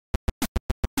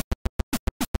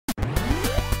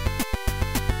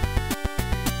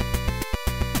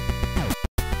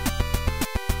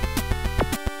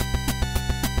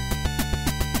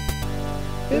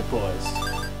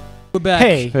We're back.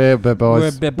 Hey. Hey, Bit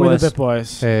Boys. We're Bit We're Boys. the Bit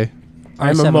Boys. Hey.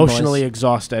 I'm R7 emotionally boys.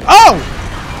 exhausted.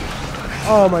 Oh!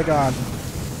 Oh my god.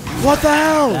 What the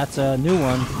hell? That's a new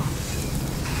one.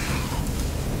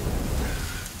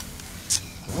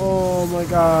 Oh my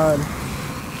god.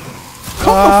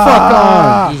 Come the fuck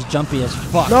on! He's jumpy as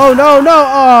fuck. No, no, no!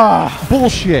 Ah!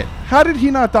 Bullshit. How did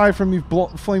he not die from me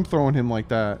flamethrowing him like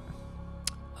that?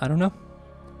 I don't know.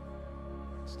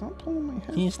 Stop pulling my head.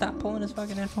 Can you stop pulling his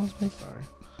fucking headphones, please?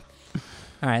 Sorry.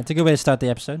 All right, it's a good way to start the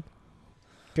episode.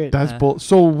 Good. That's bull.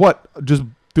 So what? Just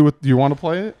do it. Do you want to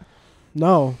play it?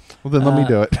 No. Well, then let me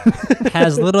do it.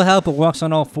 Has little help but walks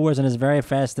on all fours and is very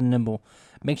fast and nimble.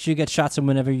 Make sure you get shots in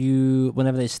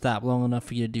whenever they stop long enough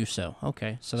for you to do so.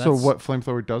 Okay, so that's... So what?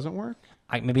 Flamethrower doesn't work?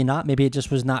 Maybe not. Maybe it just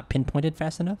was not pinpointed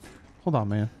fast enough. Hold on,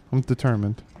 man. I'm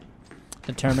determined.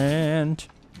 Determined.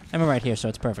 I'm right here, so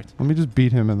it's perfect. Let me just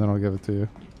beat him and then I'll give it to you.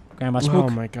 Grandma Spook. Oh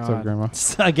my What's up, god. Grandma?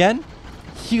 Again?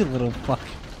 You little fuck.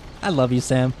 I love you,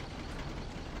 Sam.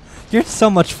 You're so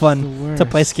much fun to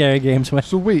play scary games with.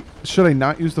 So wait, should I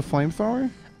not use the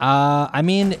flamethrower? I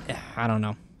mean, I don't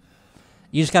know.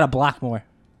 You just gotta block more.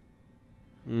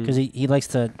 Because he likes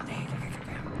to...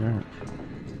 Yeah.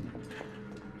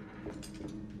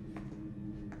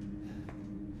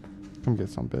 Come get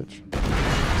some, bitch.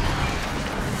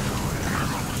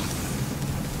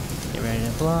 Get ready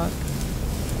to block.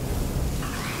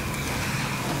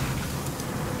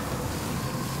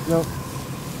 Nope.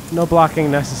 No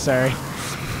blocking necessary.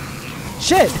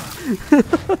 Shit!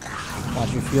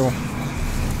 Watch your fuel.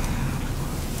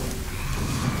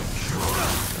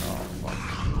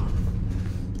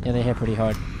 Yeah, they hit pretty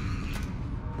hard.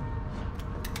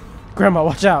 Grandma,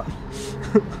 watch out.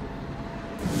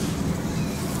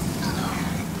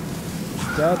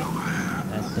 Dead?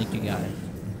 I think you got it.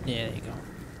 Yeah, there you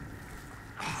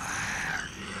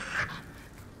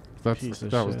go. Piece of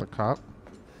That was shit. the cop.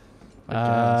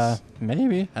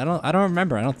 Maybe. I don't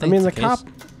remember. I don't I think mean, it's the case. cop.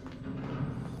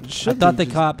 I thought the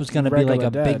cop was gonna be like a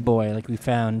regular big dead. boy, like we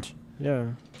found. Yeah.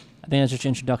 I think that's just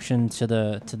introduction to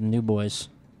the new boys.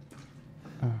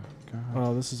 Oh god.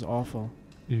 Oh, this is awful.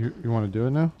 You want to do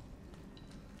it now?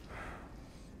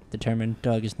 Determined.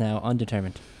 Doug is now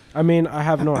undetermined. I mean, I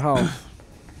have no health.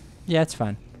 Yeah, it's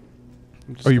fine.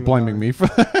 I'm just Are you gonna blaming die. me for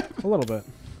that? A little bit.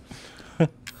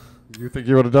 You think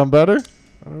you would have done better?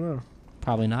 I don't know.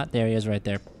 Probably not. There he is, right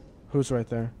there. Who's right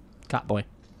there? Cop boy,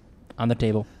 on the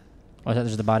table. Oh, I thought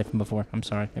this was the body from before. I'm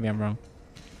sorry. Maybe I'm wrong.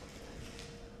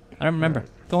 I don't remember.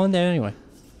 Go in there anyway.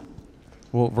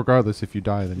 Well, regardless, if you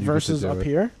die, then you Versus get to do up it.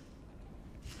 here?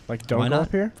 Like, don't Why go not?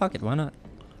 up here? Fuck it. Why not?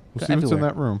 We'll Go see what's in everywhere.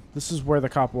 that room. This is where the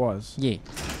cop was. Yeah.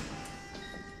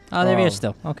 Oh, there he Oh. is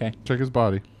still. Okay. Check his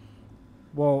body.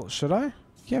 Well, should I?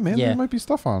 Yeah, man, Yeah. there might be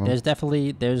stuff on him. There's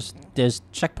definitely there's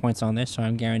checkpoints on this, so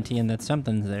I'm guaranteeing that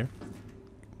something's there.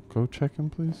 Go check him,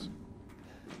 please.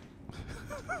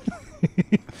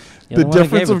 You're The one I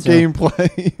difference gave of it to.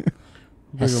 gameplay.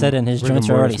 I said in his joints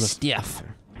are Rigamor's already must- stiff.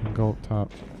 Go up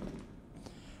top.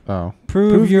 Oh.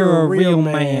 Prove you're a real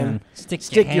man.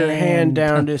 Stick your hand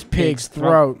down this pig's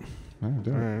throat. Yeah,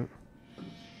 do it. Alright.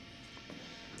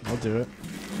 I'll do it.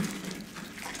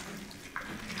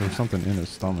 There's something in his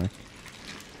stomach.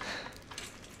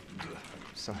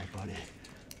 Sorry, buddy.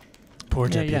 Poor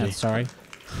Yeah, deputy. yeah, sorry.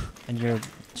 And your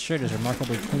shirt is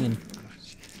remarkably clean.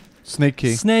 Snake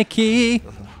key. Snakey!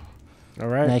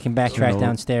 Alright. Now you can backtrack You know-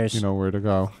 downstairs. You know where to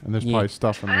go. And there's Yeah. probably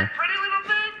stuff in That there. pretty little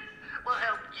thing will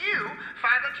help you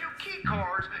find the 2 key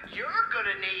cards you're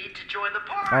gonna need to join the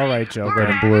party. All right, Joe. We're Red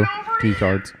and having blue over key here.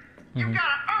 cards. You gotta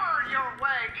earn your way,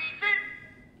 Ethan.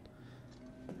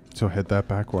 So head that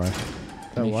back way.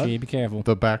 That Make what? sure you be careful.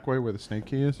 The back way where the snake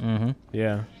key is? Mm-hmm.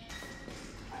 Yeah.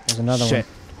 There's another Shit.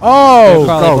 one. Oh!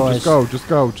 Crawly Go, boys. just go, just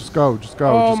go, just go, just go.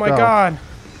 Oh just my go. god.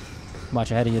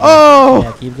 Watch ahead of you. Oh!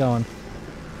 Yeah, keep going.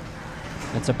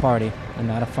 It's a party, and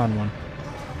not a fun one.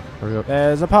 Hurry up.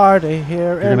 There's a party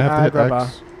here You're in gonna have to hit Agrabah.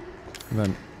 X. And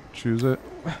then choose it.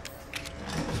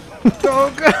 Go,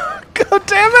 go,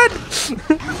 damn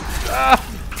it!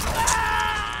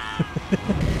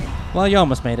 Well, you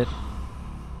almost made it.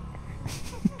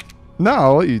 No,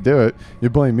 I'll let you do it. You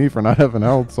blame me for not having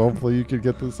health, so hopefully you could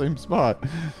get to the same spot.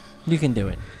 You can do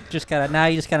it. Just gotta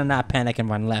not panic and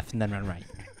run left and then run right.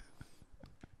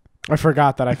 I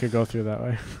forgot that I could go through that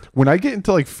way. When I get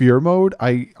into like fear mode,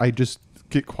 I just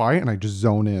get quiet and I just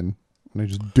zone in. And I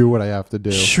just do what I have to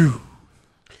do.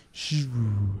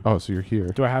 Oh, so you're here.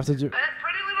 Do I have to do... That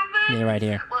pretty little thing Yeah, right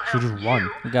here. will So help just run.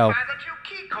 you Go. find the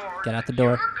 2 key cards Get out the door.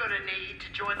 you're gonna need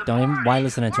to join the Don't even- party. why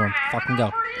listening to him? We're Fucking go.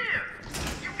 having over here.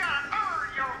 You gotta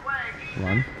earn your way, Ethan.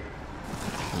 Run.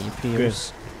 He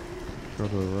appears. Go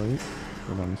to the right.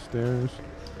 Go down the stairs.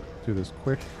 Do this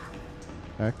quick.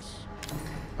 X.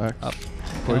 X. Up.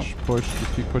 Push, push.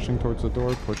 Just keep pushing towards the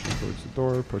door. Pushing towards the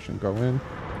door. Push and go in.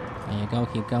 There you go.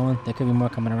 Keep going. There could be more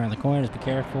coming around the corner. Just be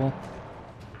careful.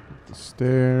 The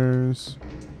stairs.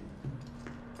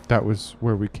 That was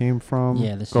where we came from.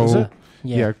 Yeah, this go. is Yeah.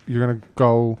 yeah. You're gonna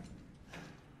go.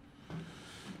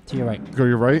 To your right. Go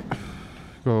your right.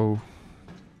 Go.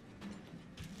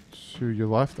 To your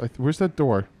left. Where's that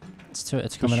door? It's coming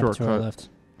up to our shortcut. left.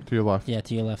 To your left. Yeah,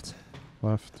 to your left.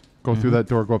 Left. Go through that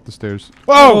door. Go up the stairs.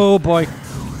 Oh boy.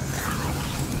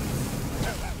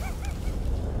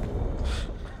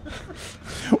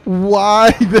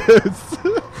 Why this?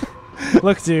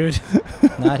 Look, dude.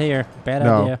 Not here. Bad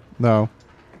No. idea. No.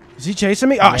 Is he chasing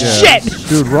me? Oh, Yeah. shit!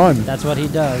 Dude, run. That's what he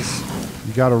does.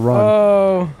 You gotta run.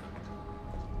 Oh.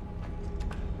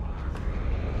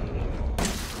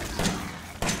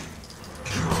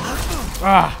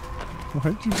 Ah.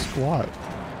 Why'd you squat?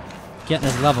 Getting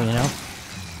his level, you know.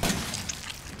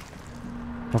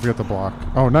 Don't forget the block.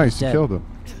 Oh, nice. You Dead. killed him.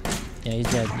 Yeah,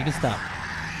 he's dead. You can stop.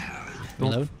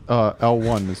 Reload.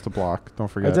 L1 is to block. Don't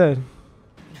I forget. did.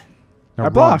 Now I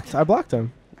run. blocked. I blocked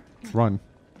him. Run.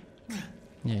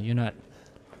 Yeah, you're not.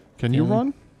 Can you Feeling-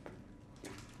 run?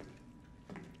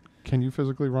 Can you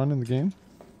physically run in the game?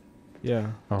 Yeah.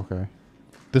 Okay.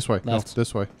 This way. Left. No,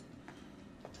 this way.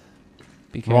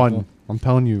 Be careful. Run. I'm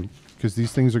telling you. Because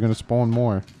these things are going to spawn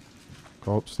more.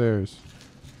 Go upstairs.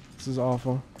 This is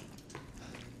awful.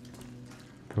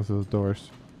 Go through the doors.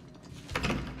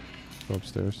 Go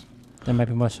upstairs. There might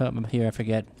be more something here. I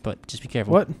forget, but just be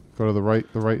careful. What? Go to the right.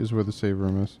 The right is where the save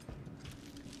room is.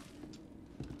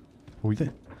 We,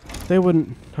 They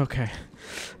wouldn't. Okay.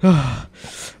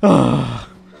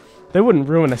 They wouldn't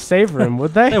ruin a save room,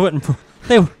 would they? They wouldn't.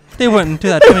 They wouldn't do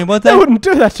that to me, would they? They wouldn't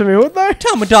do that to me, would they?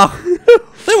 Tell me, Doc.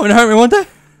 They wouldn't hurt me, would they?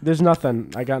 There's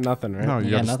nothing. I got nothing, right? no, you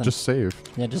Yeah, gotta nothing. just save.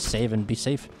 Yeah, just save and be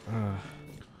safe.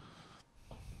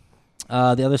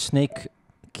 Uh, The other snake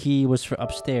key was for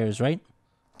upstairs, right?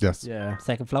 Yes. yeah.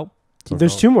 Second floor. So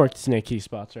There's go. 2 more snake key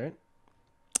spots, right?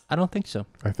 I don't think so.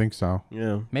 I think so.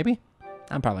 Yeah. Maybe.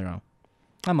 I'm probably wrong.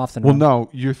 I'm often Well, wrong. no.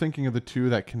 You're thinking of the 2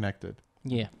 that connected.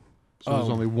 Yeah. So there's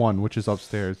only 1, which is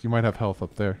upstairs. You might have health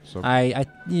up there. So Yeah,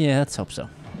 let's hope so.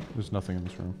 there's nothing in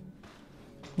this room.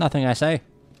 Nothing I say.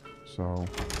 So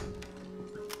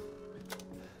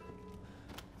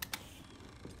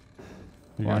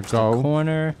you're Watch the gonna go.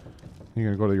 corner. You're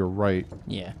gonna go to your right,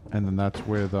 Yeah. and then that's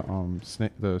where the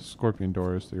the scorpion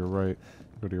door is. To your right.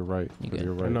 Go to your right. You Go to good.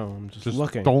 your I right. know. I'm just Just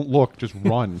looking. don't look. Just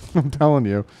run. I'm telling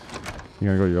you.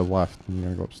 You're gonna go to your left, and you're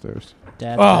gonna go upstairs.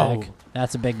 Dad's Oh. back.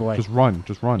 That's a big boy. Just run.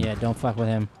 Just run. Yeah, don't fuck with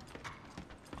him.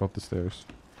 Go up the stairs.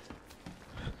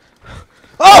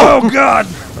 Oh, God!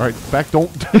 All right, back.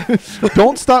 Don't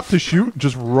don't stop to shoot.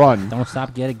 Just run. Don't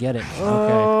stop. Get it. Get it. Okay.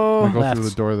 Oh. Go Left. through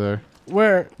the door there.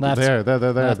 Where? Left. There,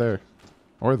 Left. there.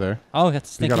 Or there. Oh,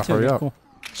 that's You sneaky gotta too. hurry That's up. cool.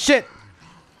 Shit!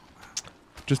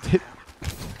 Just hit.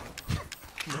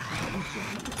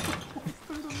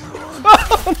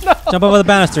 Jump over the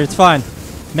banister. It's fine.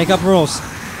 Make up rules.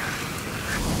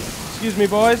 Excuse me,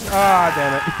 boys. Ah,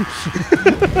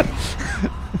 damn it.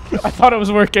 I thought it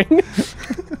was working.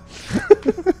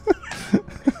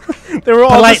 They were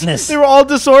all Politeness. they were all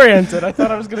disoriented. I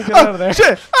thought I was gonna get out of there.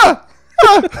 Shit.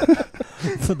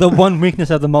 The one weakness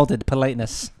of the molded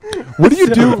politeness. What do you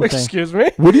do? Excuse me.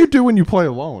 What do you do when you play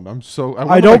alone? I'm so.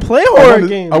 I don't play horror wanna-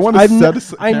 games. I want to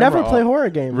set a I never camera play up. horror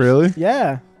games. Really?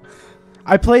 Yeah.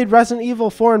 I played Resident Evil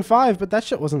 4 and 5, but that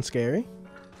shit wasn't scary.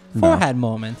 4 had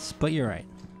moments, but you're right.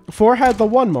 4 had the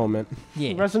one moment.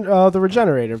 Yeah. The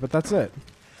regenerator, but that's it.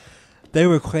 They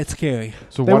were quite scary.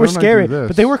 So They why were don't I scary, do this?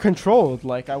 but they were controlled.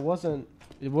 Like I wasn't.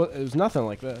 It was nothing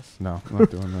like this. No, I'm not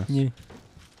doing this. Yeah.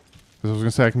 'Cause I was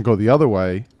gonna say I can go the other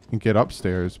way and get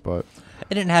upstairs, but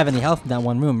It didn't have any health in that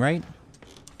one room, right?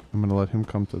 I'm gonna let him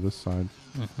come to this side.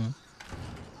 Mm-hmm.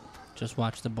 Just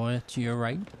watch the boy to your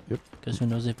right. Yep. Because who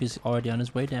knows if he's already on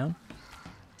his way down.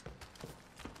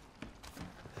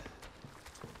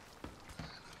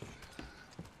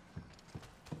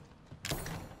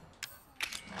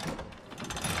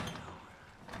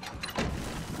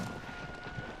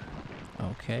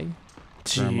 Okay.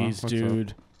 Grandma, Jeez, what's up?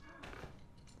 dude.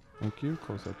 Thank you.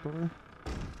 Close that door.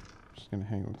 Just gonna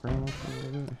hang with grandma for a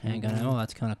little bit. Handgun ammo,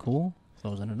 that's kind of cool.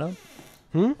 Closing it up.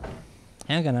 Hmm.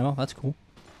 Handgun ammo, that's cool.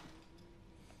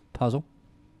 Puzzle.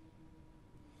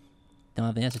 Don't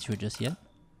have the answer to it just yet.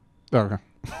 Oh, okay.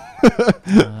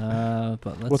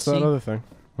 But let's What's see. that other thing?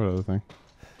 What other thing?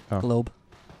 Globe.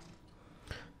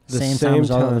 The Same time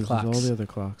as all the other as clocks. all the other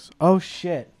clocks. Oh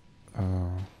shit!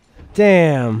 Oh,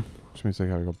 Damn. which means I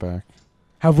gotta go back.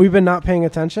 Have we been not paying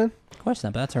attention? Of course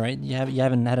not, but that's all right. You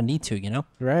haven't had a need to, you know.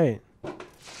 Right.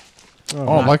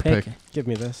 Oh, like Lockpick pick. Give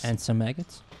me this. and some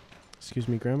maggots. Excuse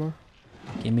me, Grandma.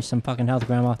 Give me some fucking health,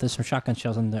 Grandma. There's some shotgun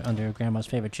shells under Grandma's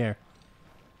favorite chair.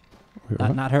 Wait,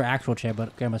 what? Not her actual chair,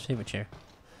 but Grandma's favorite chair.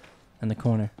 In the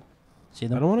corner. See I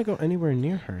them? don't want to go anywhere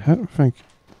near her. How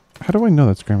do I know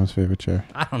that's Grandma's favorite chair?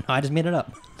 I don't know. I just made it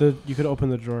up. You could open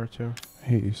the drawer too. I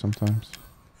hate you sometimes.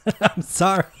 I'm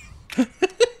sorry. Look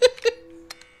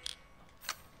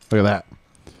at that.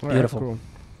 All right, Beautiful. cool.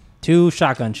 2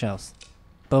 shotgun shells.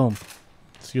 Boom.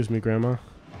 Excuse me, Grandma.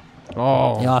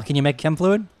 Oh, Y'all, can you make chem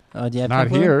fluid? Do you have not chem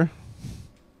fluid? here.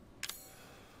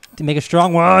 To make a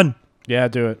strong one. Yeah,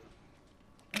 do it.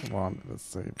 Come on, let's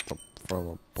save for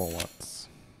the bullets.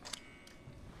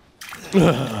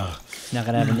 Not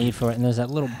gonna have a need for it. And there's that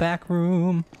little back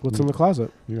room. What's in the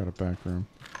closet? You got a back room.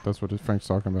 That's what Frank's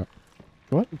talking about.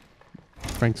 What?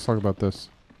 Frank's talking about this.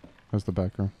 That's the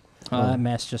back room. That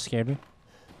mask just scared me.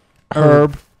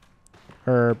 Herb.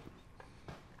 Herb.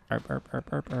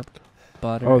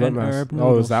 Butter Oh, that and mess. herb Oh,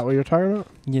 noodles. is that what you're talking about?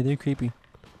 Yeah, they're creepy.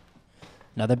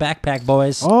 Another backpack,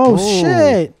 boys. Oh, Ooh.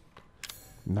 shit.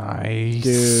 Nice.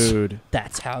 Dude.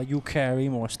 That's how you carry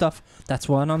more stuff. That's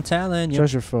what I'm telling you.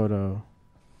 Treasure photo.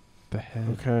 The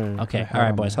head. Okay. Okay, the all right,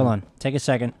 hell, boys. man. Hold on. Take a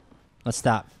second. Let's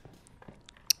stop.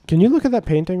 Can you look at that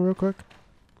painting real quick?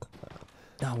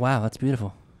 Oh, wow. That's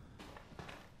beautiful.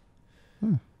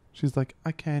 She's like,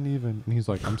 I can't even. And he's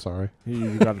like, I'm sorry.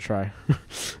 You gotta try.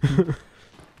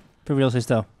 For real,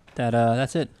 though.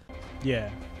 That's it. Yeah.